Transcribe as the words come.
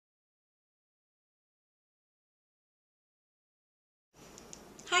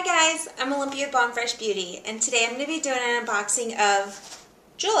Hi guys, I'm Olympia with BombFreshBeauty, and today I'm going to be doing an unboxing of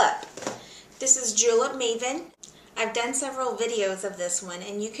Julep. This is Julep Maven. I've done several videos of this one,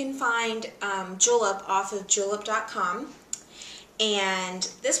 and you can find Julep off of julep.com. And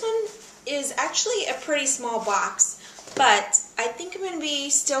this one is actually a pretty small box, but I think I'm going to be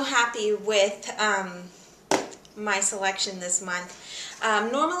still happy with my selection this month.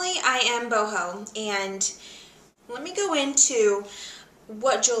 Normally I am boho, and let me go into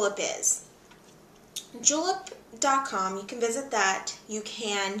what Julep is. Julep.com, you can visit that. You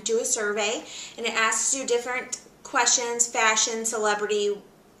can do a survey, and it asks you different questions, fashion, celebrity,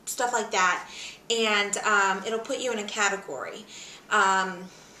 stuff like that, and it'll put you in a category. And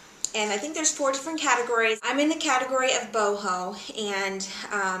I think there's 4 different categories. I'm in the category of boho, and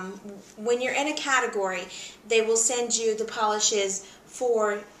when you're in a category, they will send you the polishes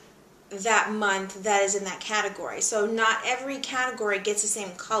for that month that is in that category. So not every category gets the same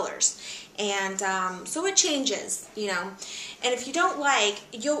colors, and so it changes, you know. And if you don't like,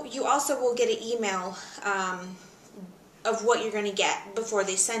 you also will get an email of what you're going to get before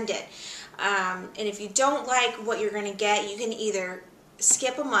they send it. And if you don't like what you're going to get, you can either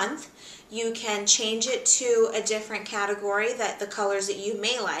skip a month, you can change it to a different category, that the colors that you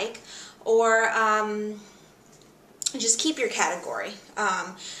may like, or just keep your category.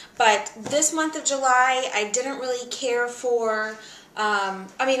 But this month of July, I didn't really care for,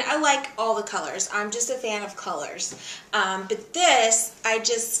 I mean, I like all the colors. I'm just a fan of colors. But this,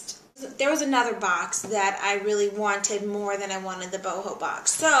 there was another box that I really wanted more than I wanted the boho box.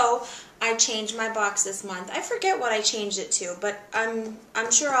 So I changed my box this month. I forget what I changed it to, but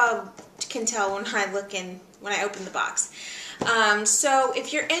I'm sure I can tell when I open the box. So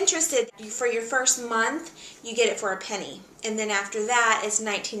if you're interested, for your first month, you get it for a penny. And then after that, it's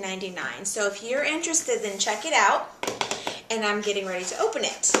 $19.99. So if you're interested, then check it out. And I'm getting ready to open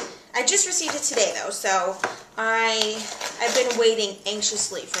it. I just received it today, though, so I've been waiting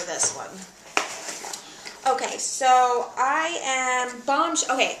anxiously for this one. Okay, so I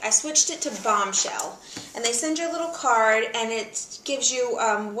switched it to Bombshell. And they send you a little card, and it gives you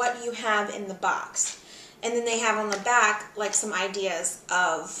what you have in the box. And then they have on the back like some ideas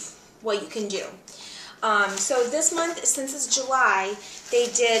of what you can do. So this month, since it's July, they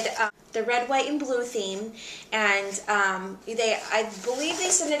did the red, white, and blue theme, and I believe they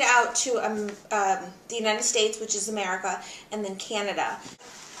sent it out to the United States, which is America, and then Canada.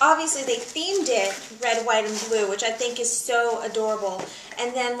 Obviously, they themed it red, white, and blue, which I think is so adorable.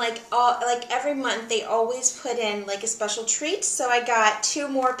 And then, like every month, they always put in like a special treat. So I got 2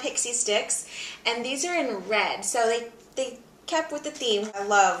 more pixie sticks, and these are in red. So they kept with the theme. I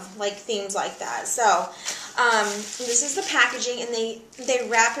love like themes like that. So this is the packaging, and they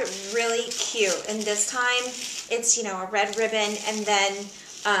wrap it really cute. And this time, it's, you know, a red ribbon, and then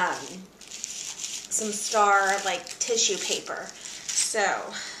some star like tissue paper.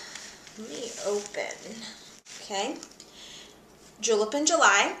 So, let me open. Okay. Julep in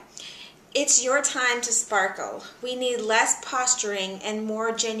July. It's your time to sparkle. We need less posturing and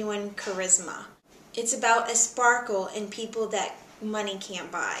more genuine charisma. It's about a sparkle in people that money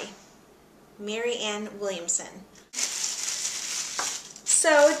can't buy. Mary Ann Williamson.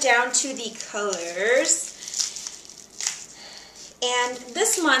 So, down to the colors. And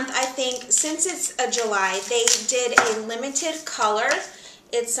this month, I think, since it's a July, they did a limited color.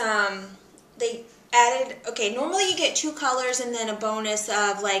 It's, they added, okay, normally you get 2 colors and then a bonus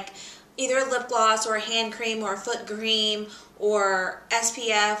of like either a lip gloss or a hand cream or a foot cream or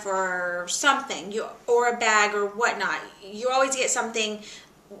SPF or something, or a bag or whatnot. You always get something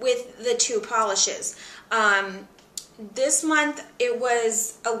with the 2 polishes. This month, it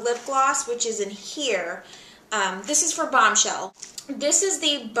was a lip gloss, which is in here. This is for Bombshell. This is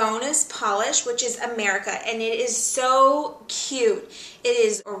the bonus polish, which is America, and it is so cute. It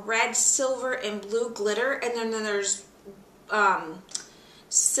is a red, silver, and blue glitter, and then there's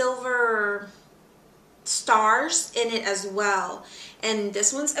silver stars in it as well. And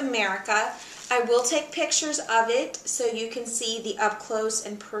this one's America. I will take pictures of it so you can see the up close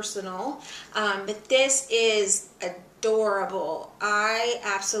and personal. But this is adorable. I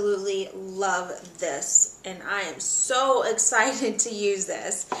absolutely love this, and I am so excited to use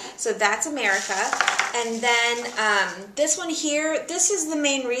this. So that's America. And then this one here, this is the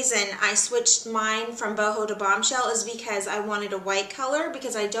main reason I switched mine from boho to Bombshell, is because I wanted a white color,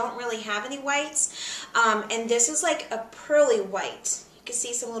 because I don't really have any whites. And this is like a pearly white. You can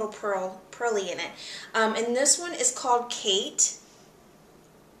see some little pearly in it. And this one is called Kate.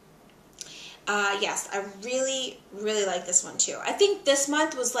 Yes, I really, really like this one too. I think this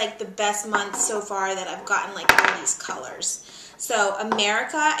month was like the best month so far that I've gotten like all these colors. So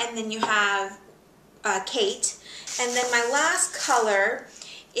America, and then you have Kate. And then my last color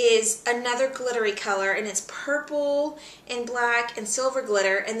is another glittery color, and it's purple and black and silver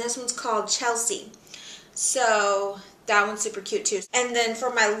glitter, and this one's called Chelsea. So that one's super cute too. And then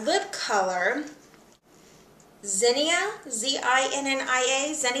for my lip color, Zinnia,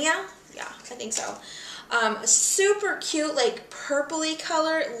 Z-I-N-N-I-A, Zinnia? Yeah, I think so. Super cute, like purpley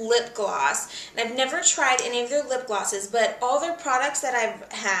color lip gloss. And I've never tried any of their lip glosses, but all their products that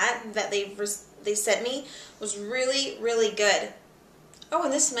I've had that they sent me was really, really good. Oh,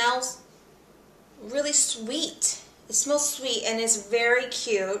 and this smells really sweet. It smells sweet and it's very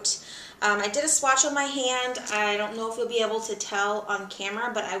cute. I did a swatch on my hand. I don't know if you'll be able to tell on camera,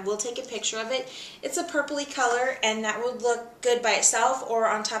 but I will take a picture of it. It's a purpley color, and that would look good by itself or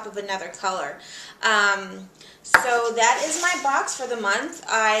on top of another color. So that is my box for the month.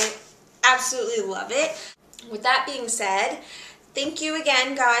 I absolutely love it. With that being said, thank you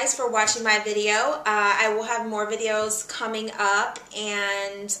again, guys, for watching my video. I will have more videos coming up,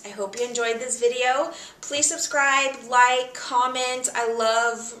 and I hope you enjoyed this video. Please subscribe, like, comment. I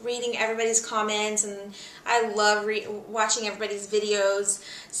love reading everybody's comments, and I love watching everybody's videos.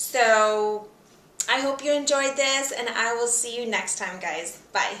 So I hope you enjoyed this, and I will see you next time, guys.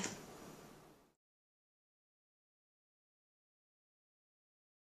 Bye.